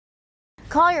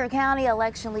Collier County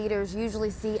election leaders usually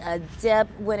see a dip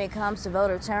when it comes to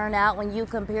voter turnout when you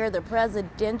compare the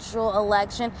presidential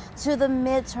election to the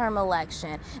midterm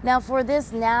election. Now, for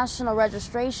this National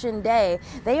Registration Day,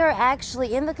 they are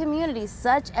actually in the communities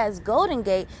such as Golden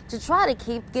Gate to try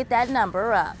to get that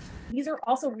number up. These are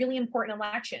also really important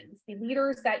elections. The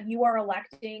leaders that you are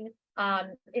electing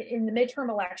in the midterm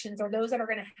elections are those that are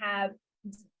going to have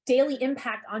daily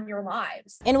impact on your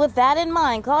lives. And with that in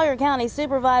mind, Collier County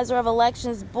Supervisor of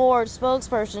Elections Board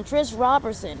spokesperson Trish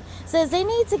Robertson says they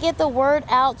need to get the word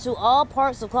out to all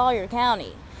parts of Collier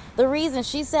County. The reason,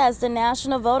 she says, the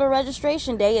National Voter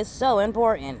Registration Day is so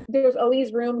important. There's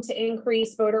always room to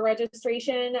increase voter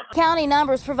registration. County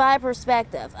numbers provide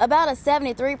perspective. About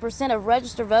 73% of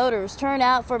registered voters turn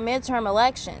out for midterm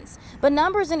elections, but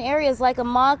numbers in areas like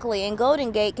Immokalee and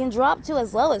Golden Gate can drop to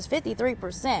as low as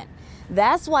 53%.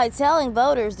 That's why telling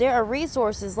voters there are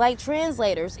resources like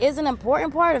translators is an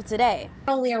important part of today.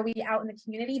 Not only are we out in the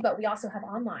community, but we also have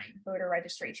online voter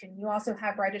registration. You also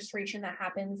have registration that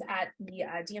happens at the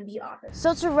DMV office.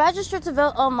 So to register to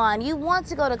vote online, you want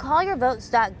to go to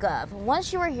colliervotes.gov.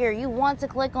 Once you are here, you want to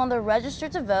click on the register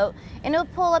to vote, and it'll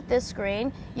pull up this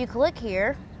screen. You click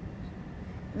here,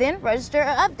 then register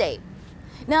or update.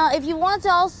 Now, if you want to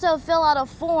also fill out a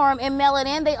form and mail it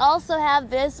in, they also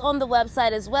have this on the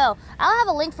website as well. I'll have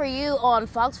a link for you on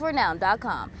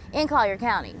fox4now.com. In Collier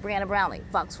County, Brianna Brownlee,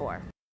 Fox 4.